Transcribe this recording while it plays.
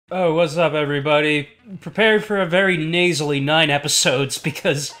Oh, what's up, everybody? Prepared for a very nasally 9 episodes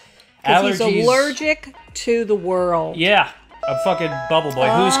because allergies. He's allergic to the world. Yeah, a fucking bubble boy.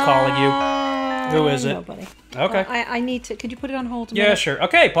 Who's calling you? Who is it? Nobody. Okay. I need to. Could you put it on hold? Yeah, sure.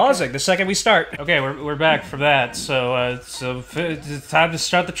 Okay, pausing the second we start. Okay, we're back from that. So it's time to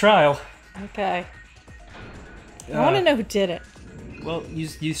start the trial. Okay. I want to know who did it. Well,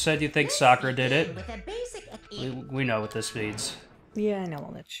 you said you think Sakura did it. We know what this means. Yeah, I know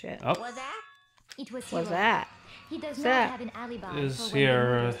all that shit. Oh. What's that? He does What's not that? have an alibi Is for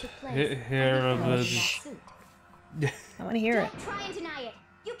here, when the here, I want to hear it. Don't try and deny it.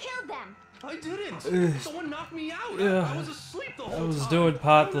 You killed them. I didn't. Someone knocked me out. I was asleep the whole time. I was doing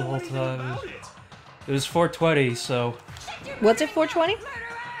pot the whole time. It was 420, so. What's it, 420?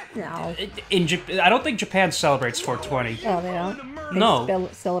 No. In Japan, I don't think Japan celebrates 420. Oh, they don't? They No.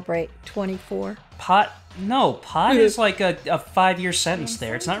 celebrate 24. Pot? No, pot is like a 5-year sentence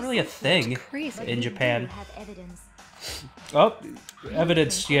there. It's not really a thing Crazy. in Japan. You have evidence. Oh,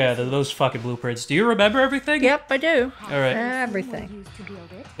 evidence, yeah, those fucking blueprints. Do you remember everything? Yep, I do. Alright. Everything. Used to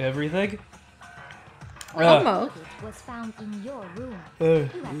build it. Everything? Almost. It was found in your room. Uh, You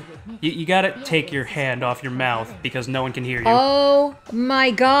have to admit. you gotta take your hand off your mouth because no one can hear you. Oh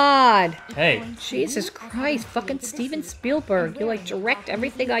my god. Hey, Jesus Christ, fucking Steven Spielberg. You like direct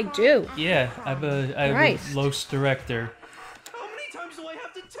everything I do. yeah, I'm a Christ. Los director. How many times do I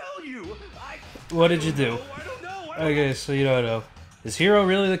have to tell you? What did you do? I don't know. Okay, so you don't know. Is Hiro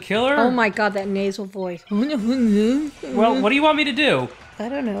really the killer? Oh my god, that nasal voice. Well, what do you want me to do? I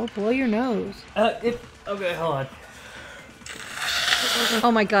don't know, blow your nose. Okay, hold on.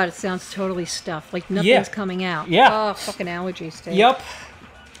 Oh my god, it sounds totally stuffed. Like nothing's Yeah. coming out. Yeah. Oh, fucking allergies, dude. Yup.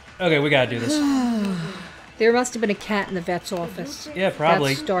 Okay, we gotta do this. There must have been a cat in the vet's office. Yeah,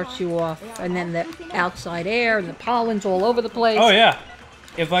 probably. That starts you off. And then the outside air and the pollen's all over the place. Oh yeah.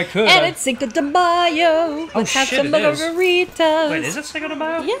 If I could. And it's Cinco de Mayo. Let's have shit, some it is. margaritas. Wait, is it Cinco de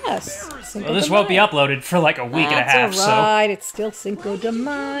Mayo? Yes. Cinco Well, this de won't be Mayo. uploaded for like a week and a half, That's alright, it's still Cinco de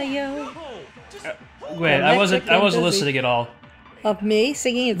Mayo. so. Wait, I wasn't busy. listening at all. Of me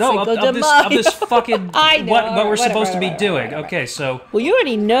singing it's No, Cinco de of Mayo. this fucking I know, what we're whatever, supposed to be whatever, doing. whatever. Okay, so Well, you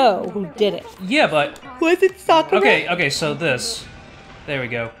already know who did it. yeah, but Was it Sakura? okay, so this. There we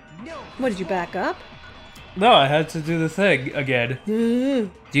go. What, did you back up? No, I had to do the thing again. Do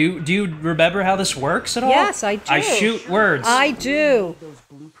you remember how this works at all? Yes, I do. I shoot words. I do.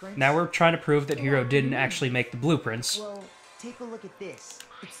 Now we're trying to prove that Hiro didn't actually make the blueprints. Well, take a look at this.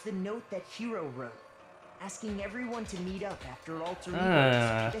 It's the note that Hiro wrote, asking everyone to meet up after alter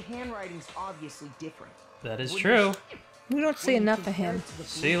egos. The handwriting's obviously different. That is true. We don't see enough of him.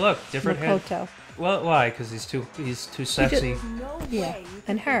 See, look, different hand. Makoto. Well, why? Because he's too sexy. Yeah,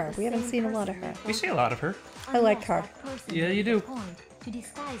 and her. We haven't seen a lot of her. We see a lot of her. I like her. Yeah, you do. To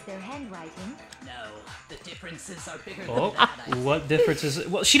disguise their handwriting. No, the differences are bigger Oh, than that. I what difference is it?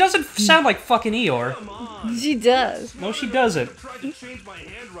 Well, she doesn't sound like fucking Eeyore. Come on. She does. No, she doesn't. Tried to change my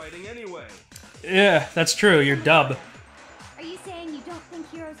handwriting anyway. Yeah, that's true. You're dumb. Are you saying you don't think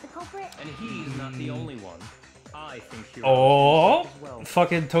Hero's the culprit? And he's not the only one. I think Hiro Oh, is as well.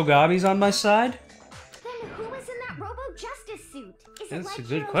 fucking Togami's on my side? Then who was in that Robo-Justice suit? Is it That's like a good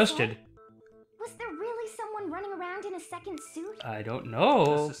Hero's question. fault? Was there really someone running around in a second suit? I don't A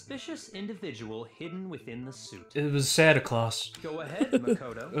know. suspicious individual hidden within the suit. It was Santa Claus. Go ahead,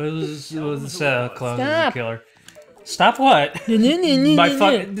 Makoto. It was Santa Claus was the Stop. killer. Stop what? My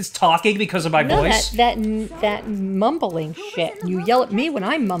fucking is talking because of my No, voice. that mumbling shit. You yell at me when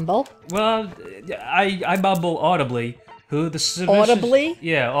I mumble. Well, I mumble audibly. Who the suspicious... Audibly?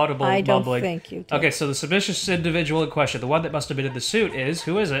 Yeah, audible I don't mumbling. think you do. Okay, so the suspicious individual in question, the one that must have been in the suit, is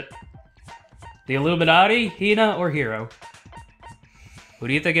who is it? The Illuminati, Hina, or Hiro? Who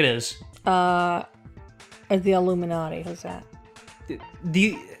do you think it is? The Illuminati. Who's that?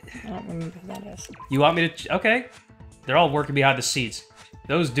 The I don't remember who that is. you want me to? Okay, they're all working behind the scenes.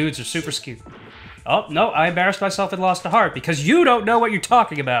 Those dudes are super skewed. Oh no, I embarrassed myself and lost a heart because you don't know what you're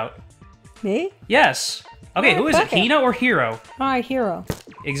talking about. Me? Yes. Okay, who is it? fuck it. Hina or Hiro? Alright, hero.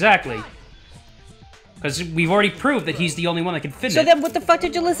 Exactly. Because we've already proved that he's the only one that can fit So it. then what the fuck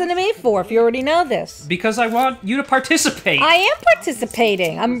did you listen to me for if you already know this? Because I want you to participate. I am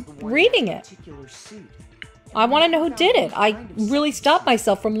participating. I'm reading it. Particular suit. I want to know who did it. I really stopped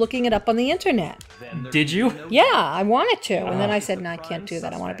myself from looking it up on the internet. Did you? Yeah, I wanted to. And then I said, no, I can't do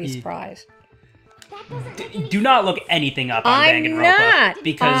that. I want to be surprised. That doesn't make any Do not look anything up on I'm Danganronpa. not.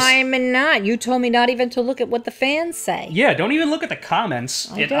 Because... I'm not. You told me not even to look at what the fans say. Yeah, don't even look at the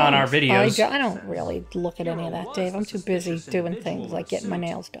comments I on our don't. videos. I don't really look at any of that, Dave. I'm too busy doing things like getting my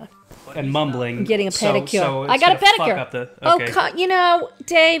nails done. And mumbling. I'm getting a pedicure. So I it's got a gonna fuck pedicure. up the- Oh, okay. you know,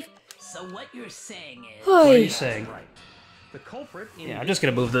 Dave. So what you're saying is... What are you Oy. saying? The culprit in Yeah, I'm just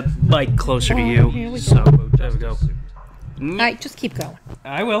gonna move the mic closer to you. here we go. So, there we go. All right, just keep going.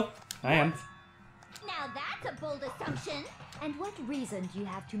 I will. I am. Now that's a bold assumption. And what reason do you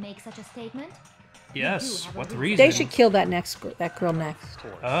have to make such a statement? Yes. What reason? They should kill that girl next.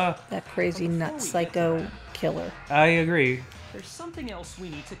 Uh, That crazy nut psycho killer. I agree. There's something else we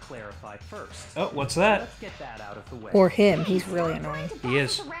need to clarify first. Oh, what's that? Let's get that out of the way. Or him. He's really annoying. He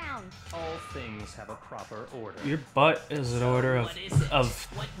is. Around. All things have a proper order. Your butt is an order of What is it? of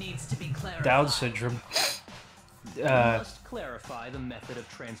What needs to be clarified? Down syndrome. We must clarify the method of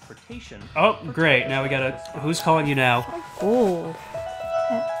transportation. Oh, great. Now we gotta. Who's calling you now? Ooh.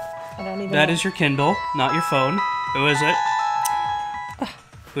 I don't even That know. is your Kindle, not your phone. Who is it?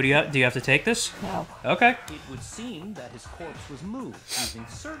 Who do you have? Do you have to take this? No. Okay. It would seem that his corpse was moved using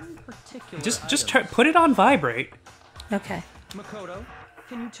certain particular Just items. put it on vibrate. Okay. Makoto,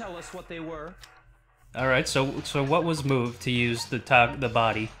 can you tell us what they were? All right. So what was moved to use the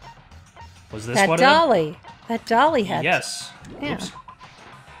body? Was this That one dolly. That dolly of them? had. Yes. Yeah. Oops.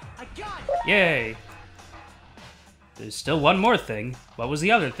 Yay. There's still one more thing. What was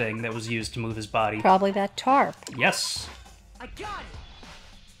the other thing that was used to move his body? Probably that tarp. Yes. I got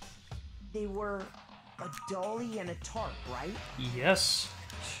it! They were a dolly and a tarp, right? Yes.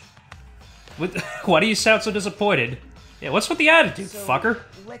 Why do you sound so disappointed? Yeah, what's with the attitude, So, fucker?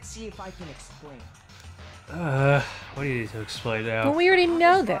 let's see if I can explain. What do you need to explain now? Well, we already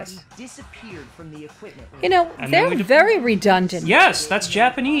know Body this. disappeared from the equipment room. You know, And then they're we very redundant. Yes, that's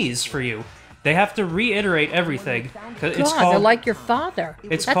Japanese for you. They have to reiterate everything. 'Cause it's God, called. they're like your father.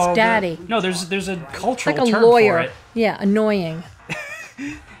 it's That's called. daddy. No, there's a It's cultural like a term lawyer. for it. Yeah, annoying.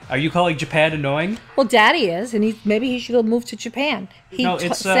 Are you calling Japan annoying? Well, daddy is, and maybe he should go move to Japan. He No,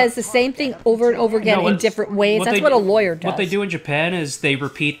 it's, says the same thing over and over again No, in what- different ways. what That's they what a do- lawyer does. What they do in Japan is they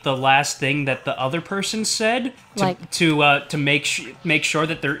repeat the last thing that the other person said to make sure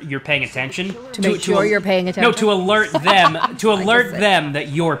that you're paying attention. To make sure you're paying attention? No, to alert them say. that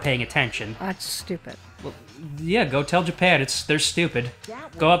you're paying attention. That's stupid. Yeah, go tell Japan they're stupid.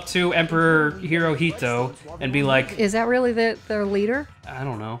 Go up to Emperor Hirohito and be like, Is that really their leader? I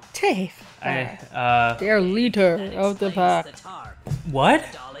don't know. Dave. Their leader of the pack. The tar. What?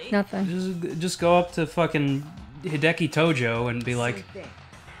 Dolly? Nothing. Just go up to fucking Hideki Tojo and be like, Same thing.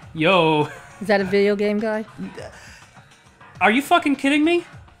 yo, Is that a video game guy? are you fucking kidding me?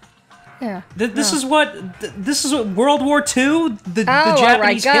 Yeah. This is what World War II? The all right,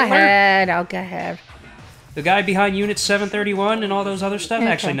 Japanese go Hitler? ahead. I'll go ahead. The guy behind Unit 731 and all those other stuff?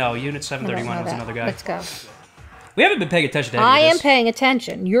 Okay. Actually, no, Unit I don't 731 know was that. another guy. Let's go. We haven't been paying attention to any I of am this. paying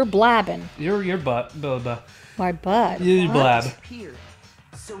attention. You're blabbing. Your butt. Blah, blah. My butt. You blab. Disappeared.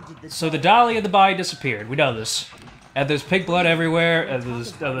 So did the So the dolly of the body disappeared. We know this. And there's pig blood everywhere, and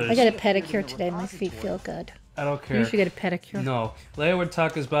there's others. I got a pedicure today. My feet feel good. I don't care. You should get a pedicure. No. Leoward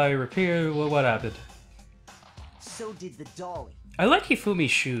Taka's body repaired. What happened? So did the dolly. I like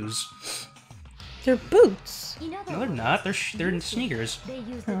Hifumi's shoes. They're boots. In other No, they're words, not. They're in sneakers. They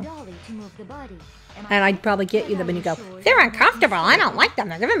use the dolly to move the body. And I'd probably get you them and you go, they're uncomfortable. I don't like them.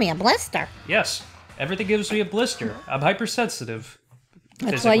 They're giving me a blister. Yes. Everything gives me a blister. I'm hypersensitive.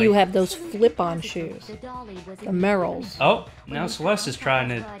 That's why you have those flip-on shoes. The dolly was The Merrills. Oh, now Celeste is trying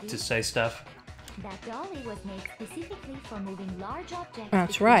to say stuff. That dolly was made specifically for moving large objects.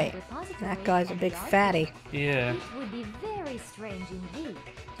 That's between right. the repository That guy's a and big the fatty. Yeah. It would be very strange indeed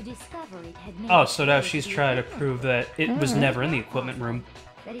to discover it had made Oh, its so now way she's to the trying to equipment prove that it was never in the equipment room.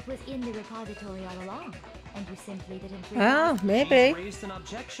 that it was in the repository all along, and you simply didn't Oh, realize She's maybe. raised an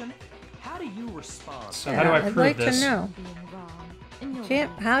objection. How do you respond? So how do I I'd prove like this? to know. being wrong. Nobody Jim,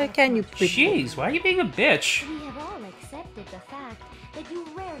 how can you... Jeez, why are you being a bitch? We have all accepted the fact that you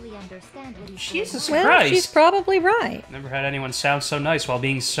rarely understand what is Jesus going on. Well, Christ. she's probably right. Never had anyone sound so nice while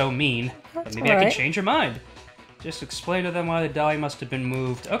being so mean. But That's maybe I can alright. change your mind. Just explain to them why the dolly must have been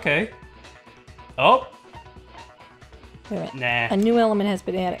moved. Okay. Oh, Wait a minute. nah. A new element has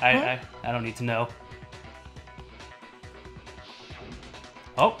been added. Huh? I don't need to know.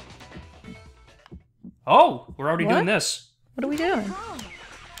 Oh. Oh, we're already What? doing this. What are we doing?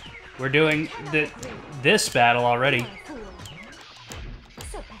 We're doing this battle already.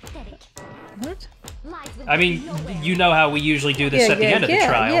 So pathetic. What? Lies will I mean, get nowhere. you know how we usually do this at the end of the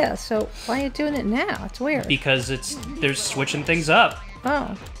trial. Yeah, so why are you doing it now? It's weird. Because they're switching things up.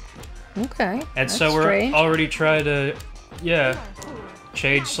 Oh. Okay. And that's so we're strange. already trying to, yeah,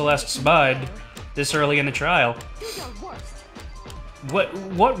 change Celeste's mind this early in the trial.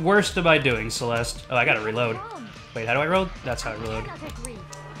 What worst am I doing, Celeste? Oh, I gotta reload. Wait, how do I reload? That's how I reload.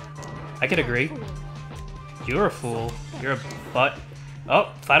 I could agree. You're a fool. You're a butt.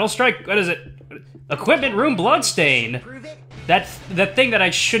 Oh, final strike. What is it? Equipment room bloodstain. That thing that I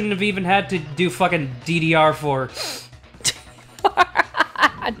shouldn't have even had to do fucking DDR for.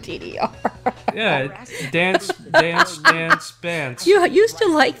 DDR. Yeah, dance, dance, dance, dance. You used to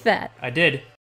like that. I did.